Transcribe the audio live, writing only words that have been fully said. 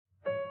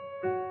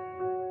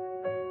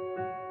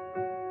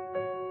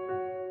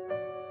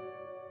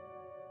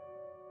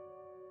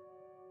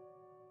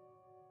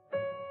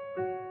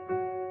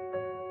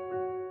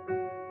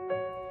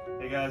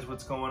guys,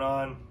 what's going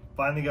on?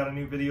 Finally got a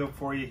new video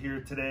for you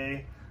here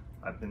today.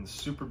 I've been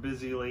super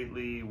busy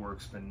lately,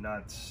 work's been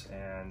nuts,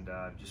 and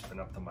I've just been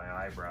up to my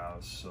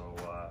eyebrows, so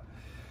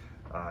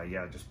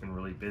yeah, just been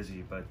really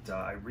busy. But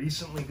I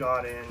recently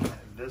got in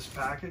this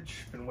package,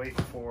 been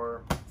waiting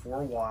for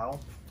a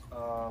while.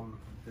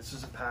 This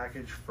is a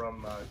package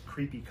from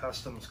Creepy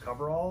Customs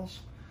Coveralls,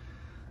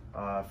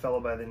 a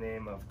fellow by the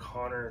name of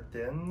Connor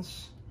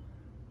Thins.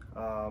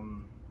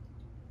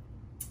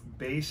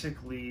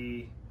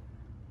 Basically,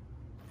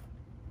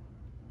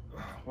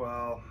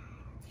 well,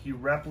 he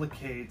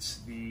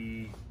replicates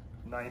the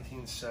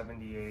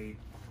 1978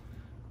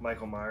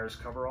 Michael Myers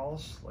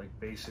coveralls, like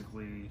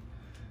basically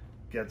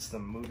gets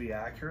them movie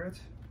accurate.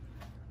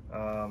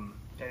 And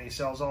he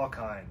sells all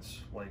kinds,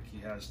 like he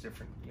has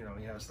different, you know,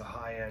 he has the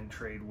high-end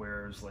trade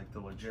wares, like the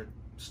legit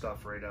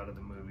stuff right out of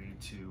the movie,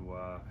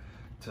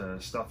 to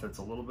stuff that's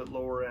a little bit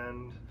lower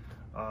end.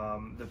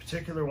 The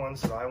particular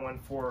ones that I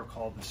went for are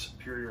called the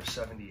Superior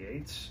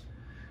 78s,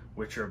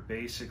 which are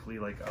basically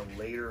like a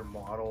later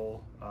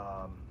model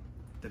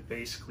that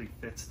basically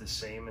fits the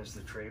same as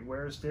the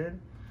Tradewears did.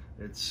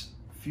 It's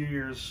a few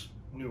years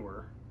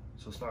newer,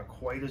 so it's not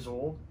quite as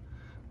old,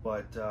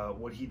 but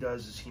what he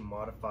does is he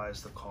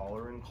modifies the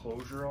collar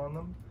enclosure on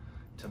them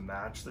to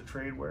match the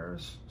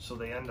Tradewears, so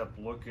they end up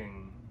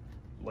looking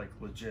like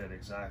legit,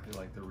 exactly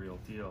like the real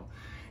deal.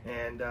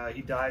 And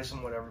he dyes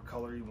them whatever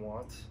color you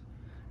want,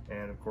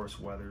 and of course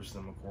weathers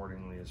them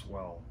accordingly as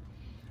well.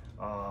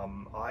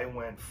 I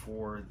went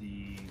for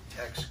the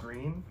Tex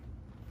Green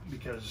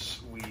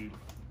because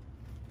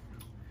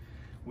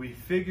we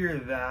figure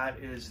that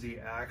is the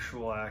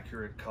actual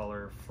accurate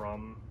color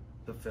from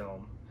the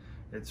film.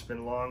 It's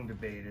been long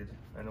debated.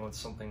 I know it's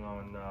something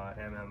on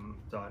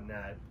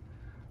mm.net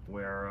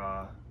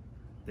where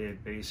they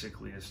had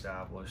basically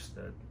established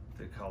that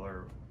the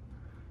color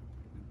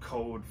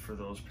code for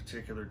those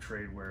particular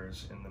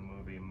Tradewears in the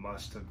movie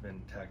must have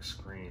been Tex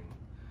Green,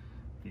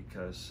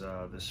 because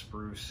the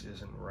spruce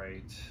isn't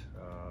right.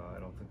 I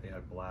don't think they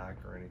had black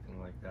or anything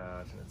like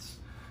that, and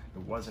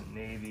it wasn't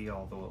navy,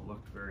 although it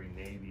looked very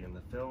navy in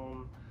the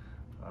film.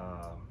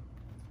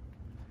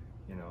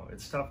 You know,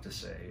 it's tough to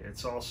say.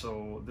 It's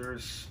also,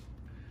 there's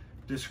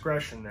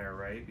discretion there,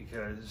 right?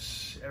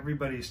 Because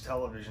everybody's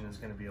television is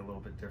going to be a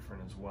little bit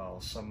different as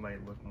well. Some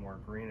might look more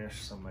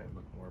greenish, some might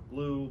look more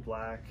blue,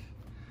 black.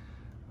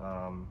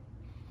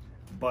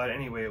 But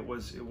anyway, it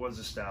was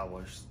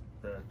established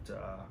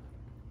that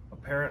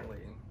apparently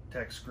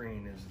Tex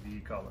Green is the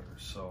color,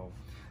 so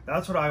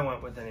that's what I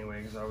went with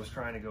anyway, because I was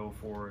trying to go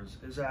for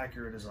as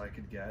accurate as I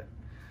could get,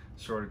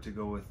 sort of to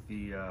go with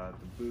the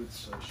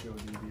boots I showed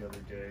you the other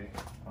day.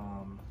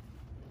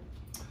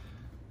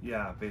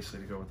 Yeah,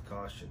 basically to go with the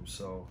costume.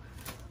 So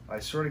I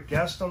sort of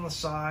guessed on the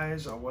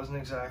size. I wasn't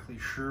exactly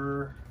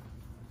sure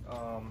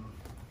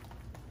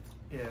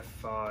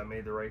if I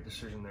made the right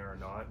decision there or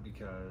not,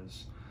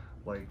 because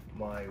like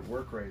my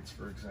work rates,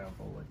 for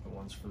example, like the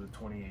ones for the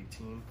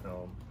 2018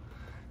 film,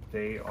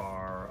 they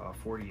are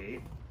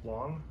 48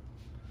 long,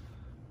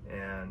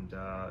 and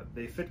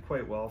they fit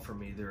quite well for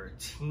me. They're a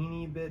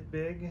teeny bit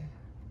big,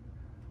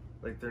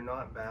 like they're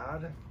not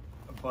bad,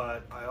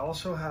 but I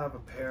also have a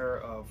pair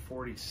of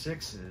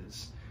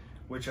 46s,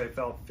 which I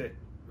felt fit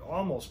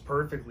almost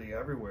perfectly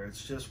everywhere.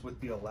 It's just with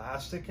the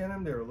elastic in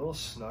them, they're a little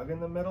snug in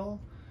the middle,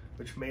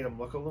 which made them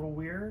look a little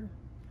weird.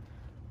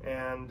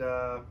 And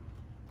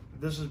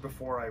this is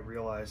before I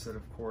realized that,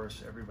 of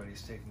course,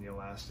 everybody's taking the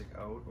elastic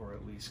out, or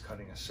at least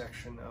cutting a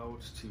section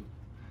out to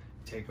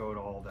take out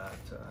all that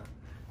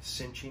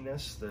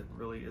cinchiness that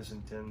really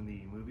isn't in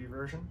the movie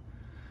version.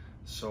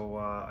 So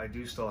I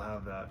do still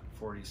have that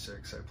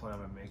 46. I plan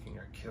on making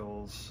a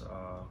Kills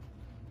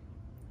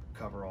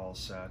coverall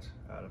set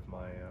out of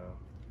my,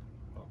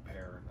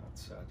 pair, not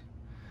set,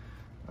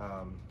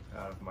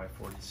 out of my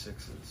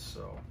 46s.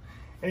 So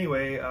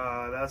anyway,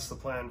 that's the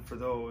plan for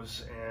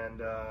those.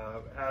 And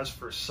as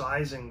for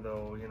sizing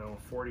though, you know,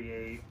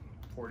 48,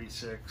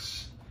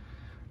 46,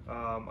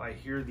 I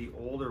hear the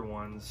older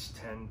ones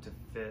tend to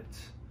fit,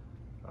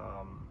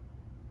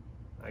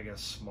 I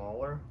guess,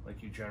 smaller,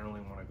 like you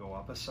generally want to go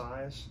up a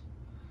size.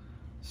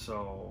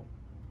 So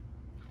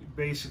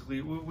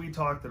basically we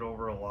talked it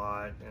over a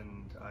lot,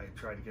 and I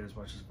tried to get as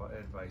much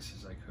advice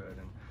as I could,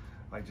 and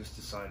I just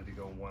decided to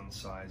go one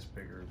size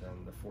bigger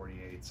than the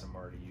 48s I'm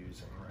already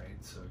using, right?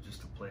 So just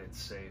to play it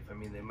safe. I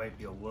mean, they might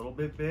be a little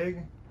bit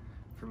big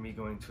for me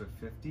going to a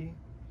 50,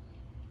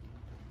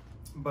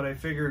 but I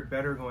figured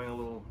better going a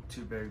little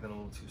too big than a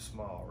little too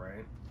small,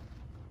 right?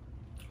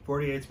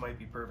 48s might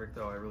be perfect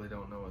though, I really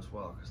don't know as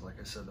well, because like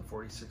I said, the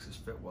 46s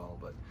fit well,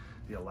 but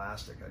the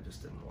elastic I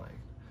just didn't like.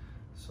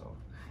 So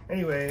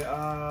anyway,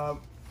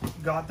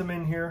 got them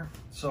in here,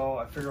 so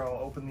I figure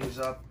I'll open these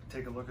up,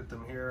 take a look at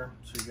them here,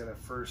 so you get a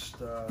first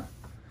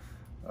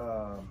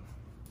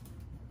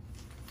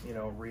you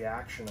know,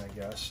 reaction, I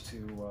guess,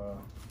 to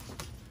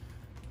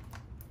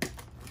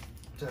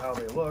how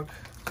they look.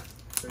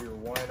 Figure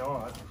why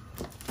not.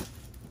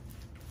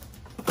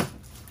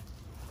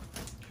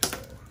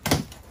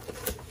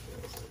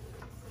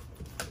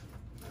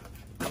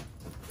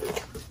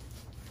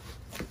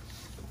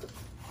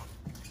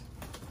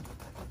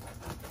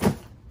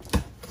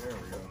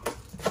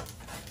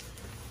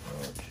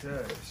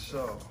 Okay,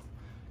 so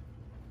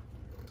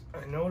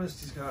I noticed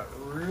he's got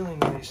really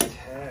nice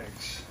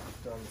tags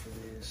done for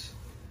these.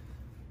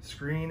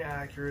 Screen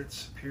accurate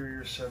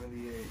Superior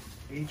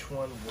 78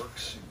 H1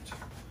 Worksuit.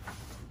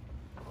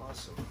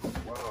 Awesome.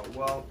 Wow.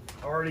 Well,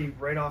 already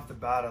right off the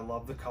bat, I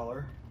love the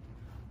color.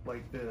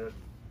 Like the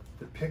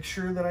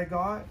picture that I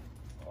got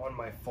on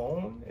my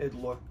phone, it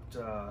looked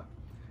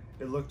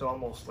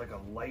almost like a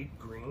light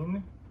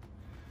green.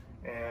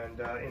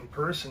 And in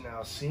person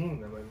now, seeing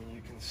them, I mean,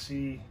 you can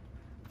see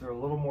they're a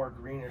little more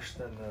greenish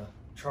than the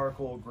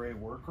charcoal gray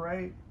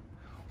Workrite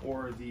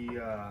or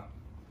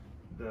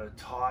the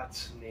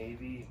Tots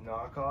navy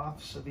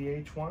knockoffs of the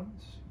H1s.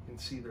 You can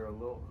see they're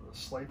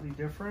slightly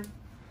different,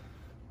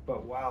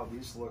 but wow,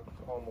 these look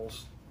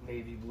almost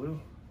navy blue.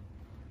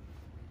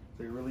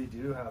 They really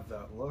do have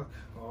that look.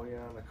 Oh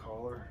yeah, and the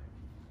collar.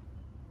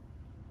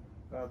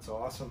 That's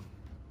awesome.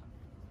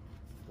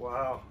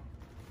 Wow,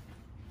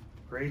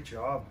 great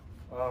job.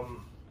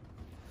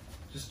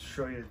 Just to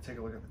show you, take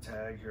a look at the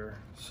tag here.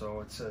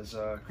 So it says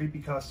Creepy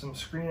Custom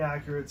Screen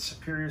Accurate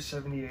Superior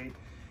 78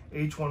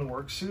 H1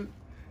 Worksuit,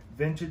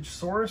 vintage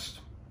sourced,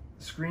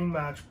 screen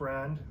match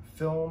brand,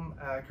 film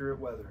accurate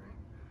weathering.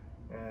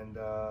 And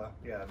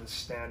yeah, this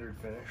standard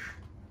finish.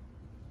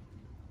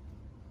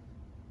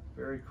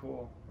 Very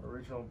cool.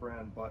 Original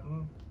brand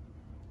button.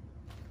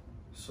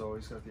 So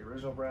he's got the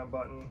original brand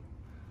button.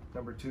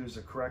 Number 2 is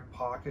the correct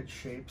pocket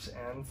shapes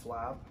and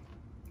flap.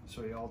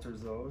 So he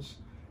alters those.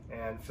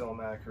 And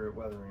film accurate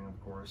weathering,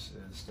 of course,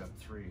 is step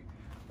 3.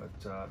 But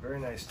very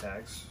nice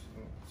tags.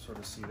 You can sort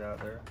of see that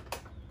there,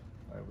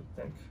 I would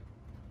think.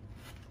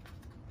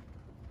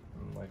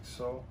 And like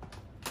so.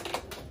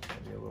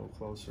 Maybe a little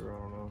closer, I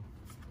don't know.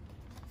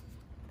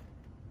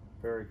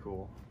 Very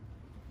cool.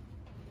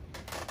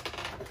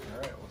 All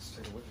right, let's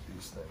take a look at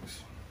these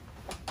things.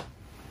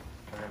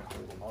 I'm gonna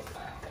hold them up.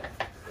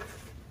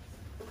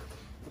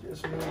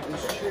 Just move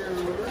this chair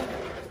over.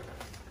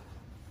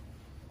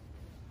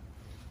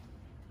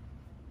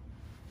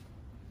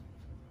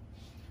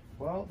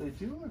 Well, they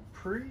do look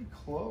pretty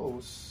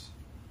close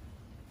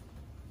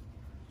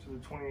to the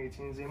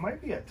 2018s. They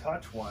might be a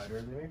touch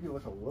wider. They maybe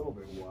look a little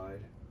bit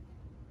wide.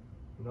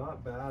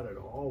 Not bad at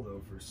all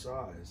though for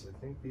size. I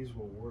think these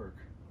will work.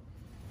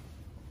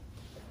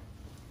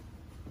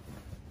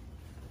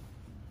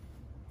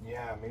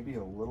 Yeah, maybe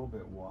a little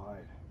bit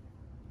wide.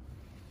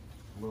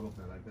 A little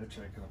bit. I bet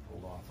you I could have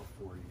pulled off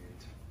a 48.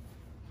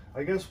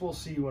 I guess we'll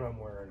see when I'm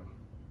wearing them.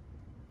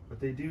 But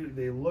they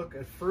look,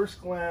 at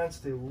first glance,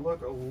 they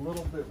look a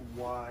little bit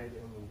wide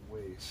in the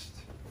waist.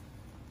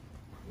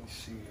 Let me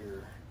see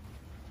here.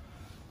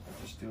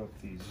 I'll just do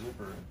up the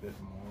zipper a bit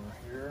more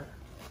here.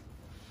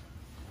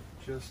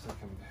 Just to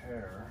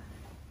compare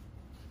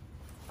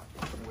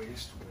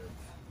waist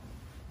width.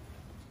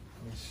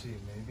 Let me see,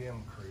 maybe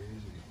I'm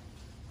crazy.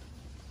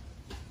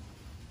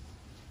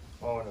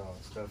 Oh no,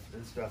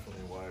 it's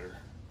definitely wider.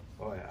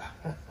 Oh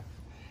yeah.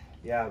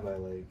 Yeah, by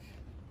like,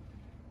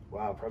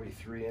 wow, probably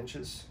 3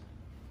 inches.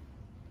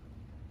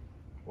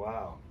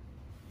 Wow.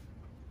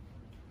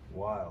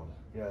 Wild.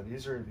 Yeah,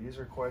 these are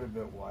quite a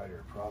bit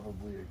wider,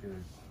 probably a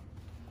good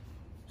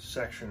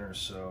section or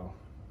so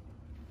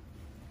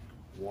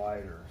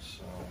wider,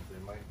 so they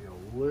might be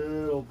a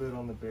little bit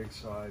on the big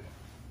side.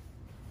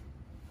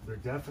 They're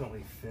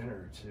definitely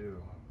thinner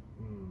too.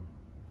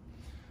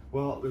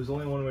 Well, there's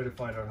only one way to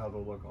find out how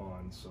they'll look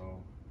on,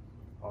 so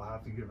I'll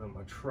have to give them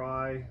a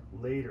try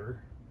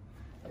later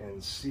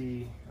and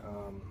see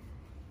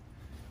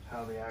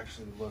how they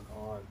actually look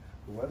on.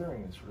 The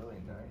weathering is really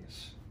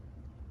nice.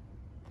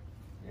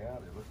 Yeah,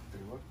 they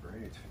look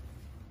great.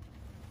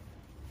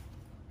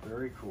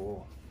 Very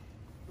cool.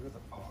 Look at the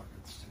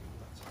pockets too.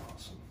 That's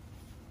awesome.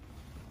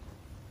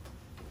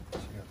 So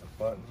you got the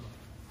button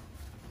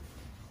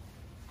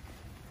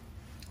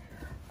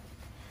here.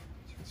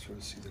 So you can sort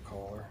of see the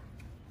collar.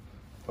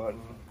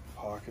 Button,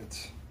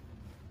 pockets.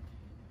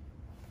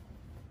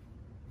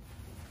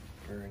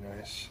 Very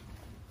nice.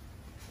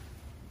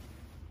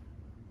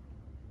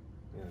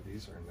 Yeah,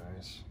 these are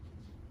nice.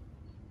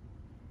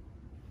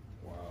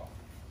 Wow.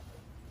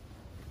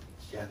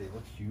 Yeah, they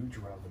look huge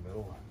around the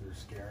middle. They're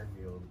scaring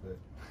me a little bit.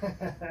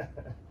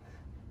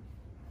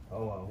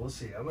 Oh well, we'll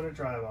see. I'm gonna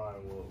try them on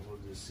and we'll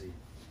just see.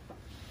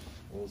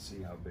 We'll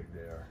see how big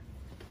they are.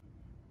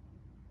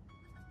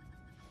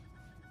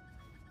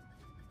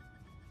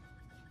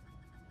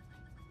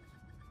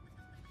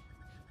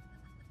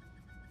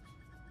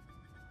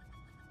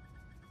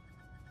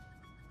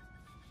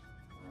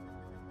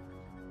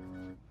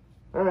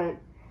 All right.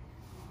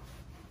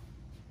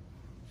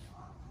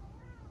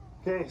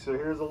 Okay, so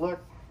here's a look.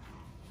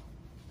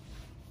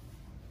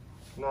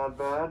 Not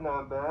bad,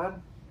 not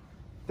bad.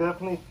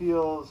 Definitely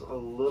feels a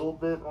little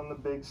bit on the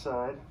big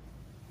side.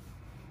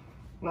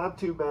 Not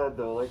too bad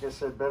though. Like I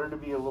said, better to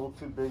be a little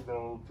too big than a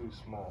little too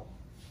small.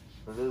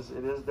 But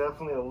it is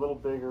definitely a little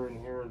bigger in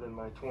here than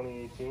my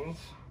 2018s.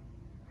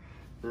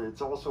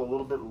 It's also a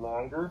little bit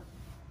longer.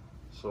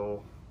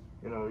 So,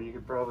 you know, you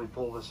could probably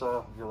pull this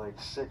off if you're like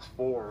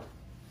 6'4".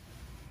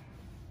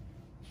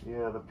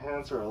 Yeah, the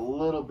pants are a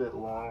little bit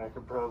long. I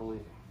could probably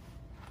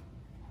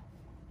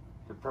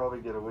could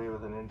probably get away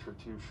with an inch or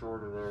two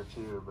shorter there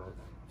too, but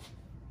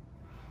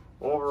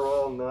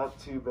overall not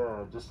too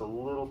bad, just a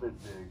little bit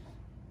big.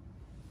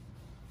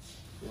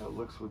 Yeah, it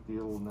looks with the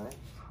old knife.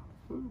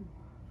 Ooh.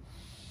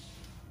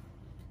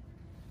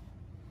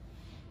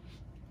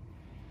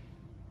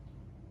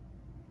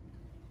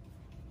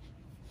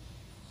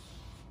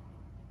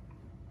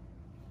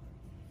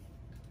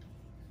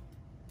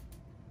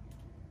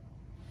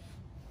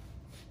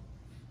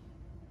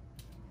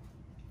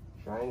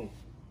 Shiny.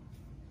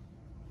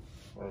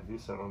 Gotta do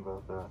something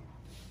about that.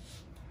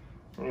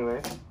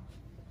 Anyway,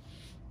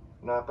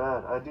 not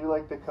bad. I do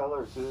like the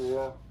color too,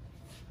 yeah.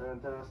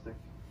 Fantastic.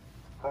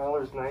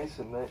 Collar's nice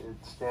and it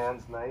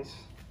stands nice,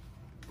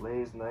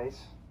 lays nice.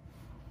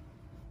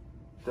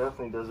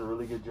 Definitely does a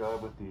really good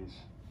job with these.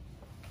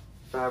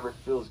 Fabric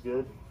feels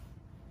good,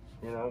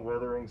 you know,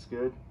 weathering's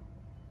good.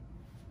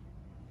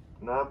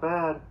 Not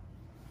bad.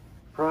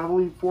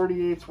 Probably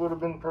 48s would have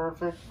been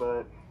perfect,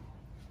 but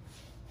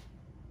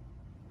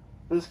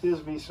this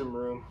gives me some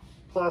room.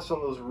 Plus on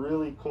those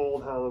really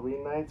cold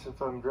Halloween nights,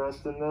 if I'm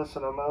dressed in this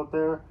and I'm out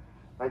there,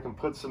 I can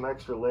put some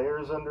extra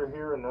layers under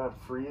here and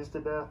not freeze to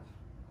death.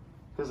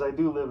 Because I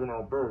do live in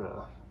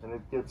Alberta and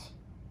it gets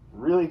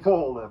really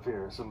cold up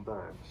here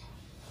sometimes.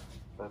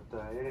 But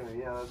anyway,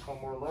 yeah, that's one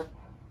more look.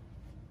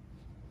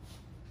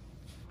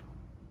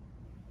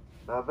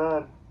 Not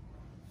bad.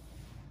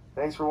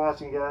 Thanks for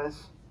watching,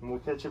 guys, and we'll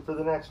catch you for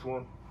the next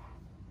one.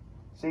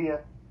 See ya.